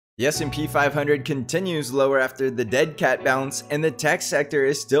The S&P 500 continues lower after the dead cat bounce, and the tech sector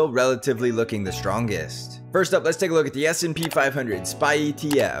is still relatively looking the strongest. First up, let's take a look at the S&P 500 SPY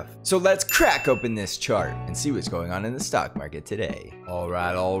ETF. So let's crack open this chart and see what's going on in the stock market today. All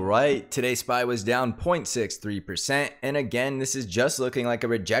right. Today's SPY was down 0.63%, and again, this is just looking like a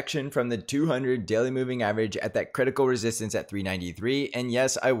rejection from the 200 daily moving average at that critical resistance at 393. And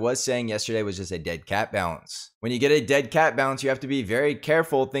yes, I was saying yesterday was just a dead cat bounce. When you get a dead cat bounce, you have to be very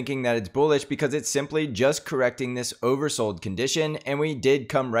careful thinking that it's bullish because it's simply just correcting this oversold condition, and we did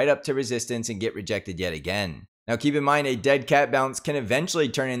come right up to resistance and get rejected yet again. Now keep in mind, a dead cat bounce can eventually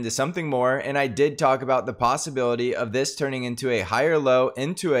turn into something more, and I did talk about the possibility of this turning into a higher low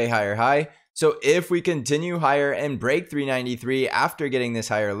into a higher high. So if we continue higher and break 393 after getting this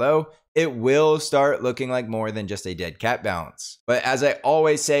higher low, it will start looking like more than just a dead cat bounce. But as I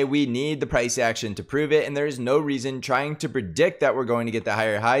always say, we need the price action to prove it, and there is no reason trying to predict that we're going to get the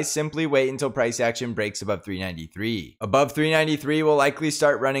higher high. Simply wait until price action breaks above 393. Above 393 will likely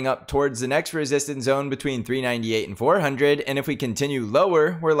start running up towards the next resistance zone between 398 and 400, and if we continue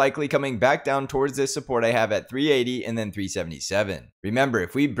lower, we're likely coming back down towards this support I have at 380 and then 377. Remember,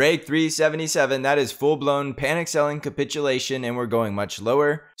 if we break 377, that is full-blown panic selling capitulation, and we're going much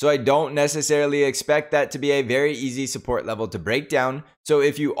lower. So I don't necessarily expect that to be a very easy support level to break down. So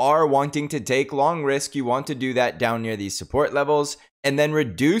if you are wanting to take long risk, you want to do that down near these support levels and then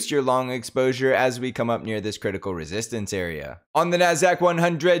reduce your long exposure as we come up near this critical resistance area. On the Nasdaq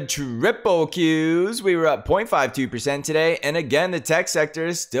 100 triple Qs, we were up 0.52% today, and again, the tech sector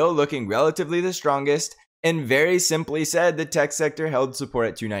is still looking relatively the strongest. And very simply said, the tech sector held support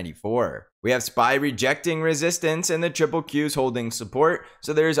at 294. We have SPY rejecting resistance and the triple Qs holding support,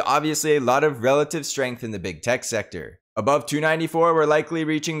 so there's obviously a lot of relative strength in the big tech sector. Above 294, we're likely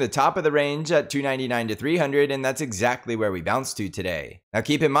reaching the top of the range at 299 to 300, and that's exactly where we bounced to today. Now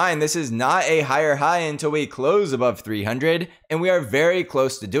keep in mind, this is not a higher high until we close above 300, and we are very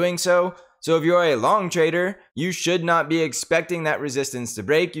close to doing so. So if you're a long trader, you should not be expecting that resistance to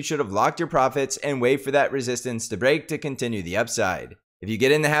break. You should have locked your profits and wait for that resistance to break to continue the upside. If you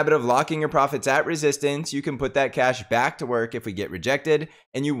get in the habit of locking your profits at resistance, you can put that cash back to work if we get rejected,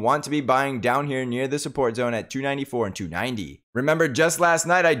 and you want to be buying down here near the support zone at 294 and 290. Remember, just last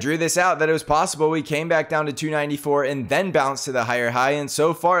night I drew this out that it was possible we came back down to 294 and then bounced to the higher high, and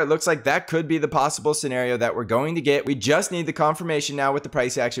so far it looks like that could be the possible scenario that we're going to get. We just need the confirmation now with the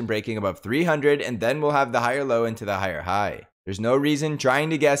price action breaking above 300, and then we'll have the higher low into the higher high. There's no reason trying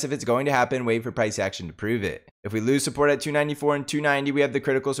to guess if it's going to happen. Wait for price action to prove it. If we lose support at 294 and 290, we have the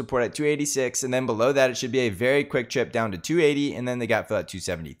critical support at 286, and then below that it should be a very quick trip down to 280 and then the gap fill at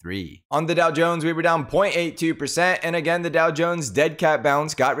 273. On the Dow Jones, we were down 0.82%, and again the Dow Jones dead cat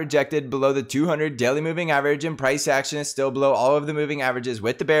bounce got rejected below the 200 daily moving average, and price action is still below all of the moving averages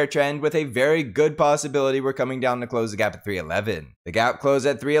with the bear trend, with a very good possibility we're coming down to close the gap at 311. The gap close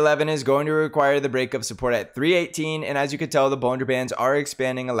at 311 is going to require the break of support at 318, and as you can tell, the Bollinger Bands are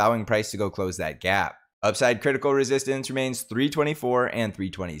expanding, allowing price to go close that gap. Upside critical resistance remains 324 and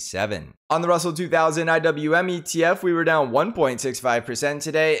 327. On the Russell 2000 IWM ETF, we were down 1.65%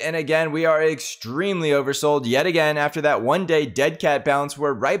 today, and again, we are extremely oversold yet again. After that one-day dead cat bounce,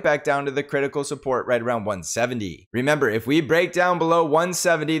 we're right back down to the critical support right around 170. Remember, if we break down below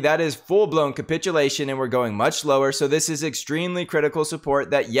 170, that is full-blown capitulation, and we're going much lower, so this is extremely critical support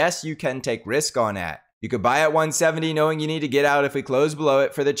that, yes, you can take risk on at. You could buy at 170 knowing you need to get out if we close below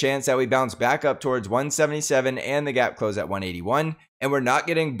it for the chance that we bounce back up towards 177 and the gap close at 181. And we're not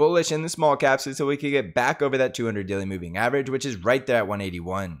getting bullish in the small caps until we can get back over that 200 daily moving average, which is right there at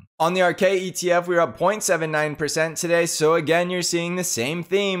 181. On the ARKK ETF, we were up 0.79% today. So again, you're seeing the same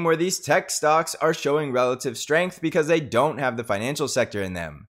theme where these tech stocks are showing relative strength because they don't have the financial sector in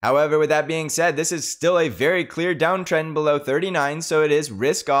them. However, with that being said, this is still a very clear downtrend below 39, so it is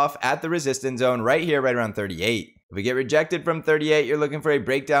risk off at the resistance zone right here, right around 38. If we get rejected from 38, you're looking for a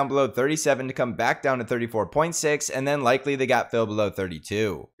breakdown below 37 to come back down to 34.6, and then likely the gap fill below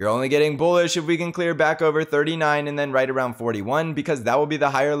 32. You're only getting bullish if we can clear back over 39 and then right around 41, because that will be the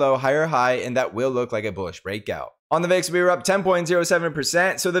higher low, higher high, and that will look like a bullish breakout. On the VIX, we were up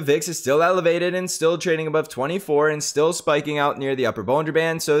 10.07%, so the VIX is still elevated and still trading above 24 and still spiking out near the upper Bollinger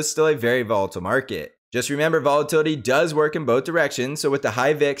Band, so it's still a very volatile market. Just remember, volatility does work in both directions, so with the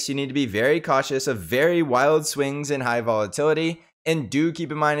high VIX, you need to be very cautious of very wild swings and high volatility. And do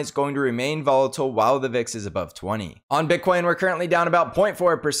keep in mind it's going to remain volatile while the VIX is above 20. On Bitcoin, we're currently down about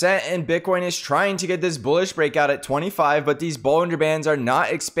 0.4%, and Bitcoin is trying to get this bullish breakout at 25, but these Bollinger Bands are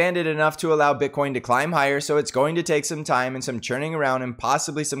not expanded enough to allow Bitcoin to climb higher, so it's going to take some time and some churning around and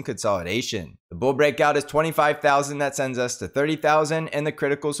possibly some consolidation. The bull breakout is 25,000, that sends us to 30,000, and the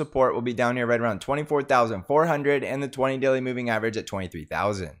critical support will be down here right around 24,400 and the 20 daily moving average at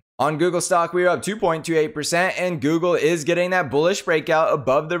 23,000. On Google stock, we are up 2.28%, and Google is getting that bullish breakout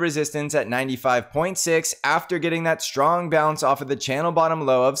above the resistance at 95.6 after getting that strong bounce off of the channel bottom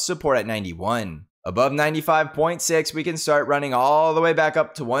low of support at 91. Above 95.6, we can start running all the way back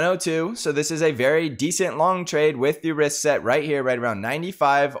up to 102. So this is a very decent long trade with the risk set right here, right around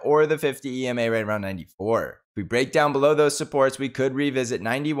 95, or the 50 EMA right around 94. If we break down below those supports, we could revisit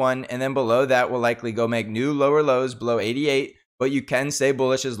 91, and then below that, we'll likely go make new lower lows below 88. But you can stay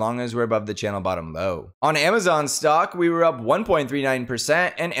bullish as long as we're above the channel bottom low. On Amazon stock, we were up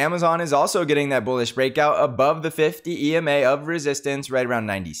 1.39%, and Amazon is also getting that bullish breakout above the 50 EMA of resistance right around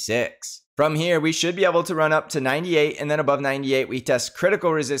 96. From here, we should be able to run up to 98, and then above 98, we test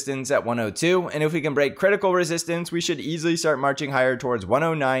critical resistance at 102, and if we can break critical resistance, we should easily start marching higher towards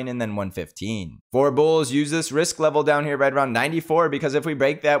 109 and then 115. For bulls, use this risk level down here right around 94, because if we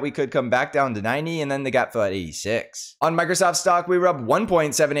break that, we could come back down to 90, and then the gap fill at 86. On Microsoft stock, we were up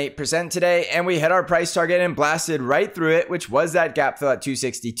 1.78% today, and we hit our price target and blasted right through it, which was that gap fill at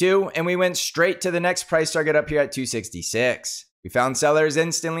 262, and we went straight to the next price target up here at 266. We found sellers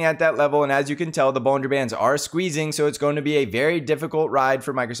instantly at that level, and as you can tell, the Bollinger Bands are squeezing, so it's going to be a very difficult ride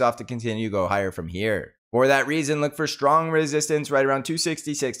for Microsoft to continue to go higher from here. For that reason, look for strong resistance right around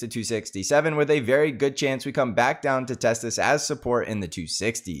 266 to 267 with a very good chance we come back down to test this as support in the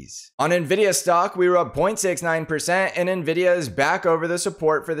 260s. On Nvidia stock, we were up 0.69%, and Nvidia is back over the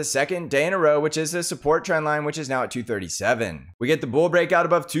support for the second day in a row, which is the support trend line, which is now at 237. We get the bull breakout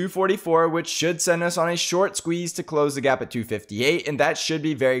above 244, which should send us on a short squeeze to close the gap at 258, and that should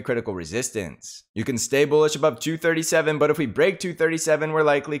be very critical resistance. You can stay bullish above 237, but if we break 237, we're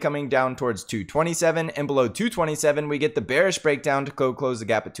likely coming down towards 227, and below 227, we get the bearish breakdown to go close the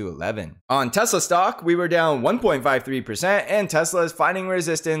gap at 211. On Tesla stock, we were down 1.53%, and Tesla is finding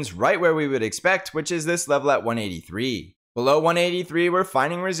resistance right where we would expect, which is this level at 183. Below 183, we're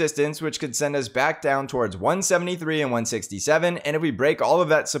finding resistance, which could send us back down towards 173 and 167, and if we break all of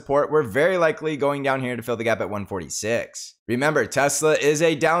that support, we're very likely going down here to fill the gap at 146. Remember, Tesla is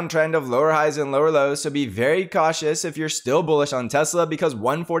a downtrend of lower highs and lower lows, so be very cautious if you're still bullish on Tesla, because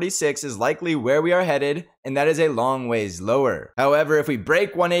 146 is likely where we are headed, and that is a long ways lower. However, if we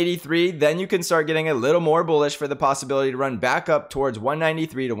break 183, then you can start getting a little more bullish for the possibility to run back up towards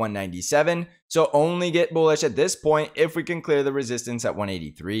 193 to 197, so only get bullish at this point if we can clear the resistance at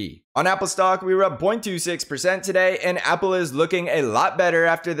 183. On Apple stock, we were up 0.26% today, and Apple is looking a lot better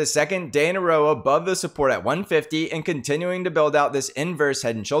after the second day in a row above the support at 150 and continuing to build out this inverse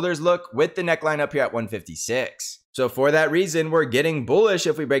head and shoulders look with the neckline up here at 156. So for that reason, we're getting bullish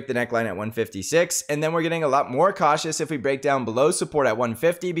if we break the neckline at 156, and then we're getting a lot more cautious if we break down below support at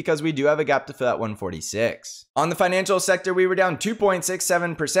 150 because we do have a gap to fill at 146. On the financial sector, we were down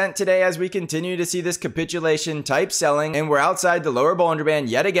 2.67% today as we continue to see this capitulation type selling, and we're outside the lower Bollinger Band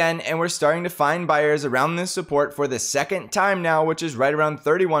yet again, and we're starting to find buyers around this support for the second time now, which is right around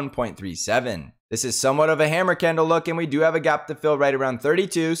 31.37. This is somewhat of a hammer candle look, and we do have a gap to fill right around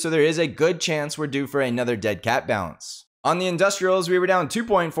 32, so there is a good chance we're due for another dead cat bounce. On the industrials, we were down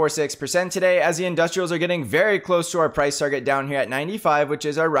 2.46% today as the industrials are getting very close to our price target down here at 95, which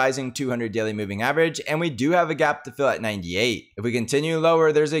is our rising 200 daily moving average, and we do have a gap to fill at 98. If we continue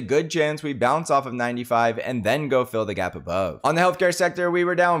lower, there's a good chance we bounce off of 95 and then go fill the gap above. On the healthcare sector, we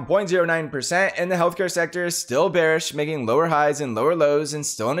were down 0.09%, and the healthcare sector is still bearish, making lower highs and lower lows and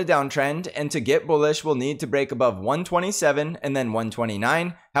still in a downtrend, and to get bullish, we'll need to break above 127 and then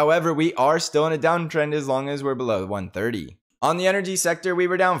 129. However, we are still in a downtrend as long as we're below 130. On the energy sector, we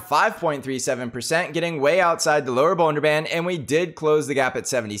were down 5.37%, getting way outside the lower Bollinger Band, and we did close the gap at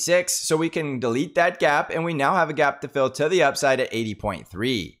 76, so we can delete that gap, and we now have a gap to fill to the upside at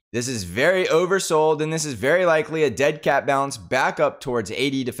 80.3. This is very oversold, and this is very likely a dead cat bounce back up towards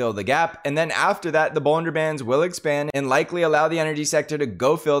 80 to fill the gap, and then after that, the Bollinger Bands will expand and likely allow the energy sector to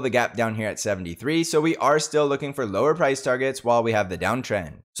go fill the gap down here at 73, so we are still looking for lower price targets while we have the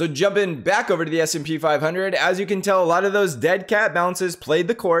downtrend. So jumping back over to the S&P 500, as you can tell, a lot of those dead cat bounces played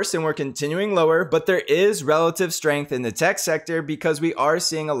the course and we're continuing lower, but there is relative strength in the tech sector because we are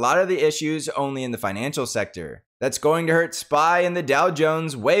seeing a lot of the issues only in the financial sector. That's going to hurt SPY and the Dow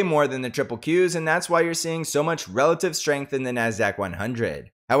Jones way more than the triple Qs, and that's why you're seeing so much relative strength in the Nasdaq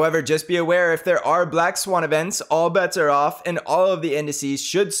 100. However, just be aware if there are black swan events, all bets are off and all of the indices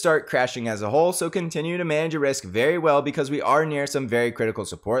should start crashing as a whole, so continue to manage your risk very well because we are near some very critical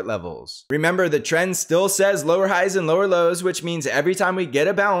support levels. Remember, the trend still says lower highs and lower lows, which means every time we get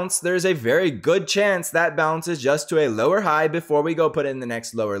a bounce, there's a very good chance that bounce is just to a lower high before we go put in the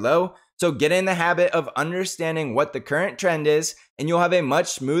next lower low. So get in the habit of understanding what the current trend is, and you'll have a much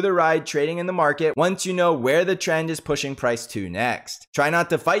smoother ride trading in the market once you know where the trend is pushing price to next. Try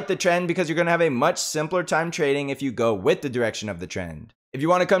not to fight the trend because you're going to have a much simpler time trading if you go with the direction of the trend. If you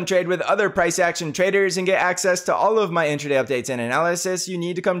want to come trade with other price action traders and get access to all of my intraday updates and analysis, you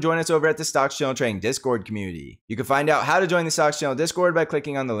need to come join us over at the Stocks Channel Trading Discord community. You can find out how to join the Stocks Channel Discord by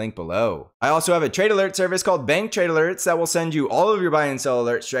clicking on the link below. I also have a trade alert service called Bank Trade Alerts that will send you all of your buy and sell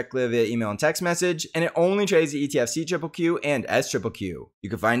alerts directly via email and text message, and it only trades the ETF CQQ and SQQ. You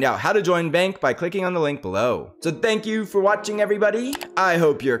can find out how to join Bank by clicking on the link below. So thank you for watching, everybody. I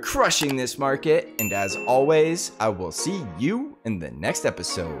hope you're crushing this market, and as always, I will see you in the next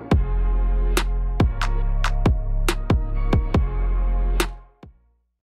episode.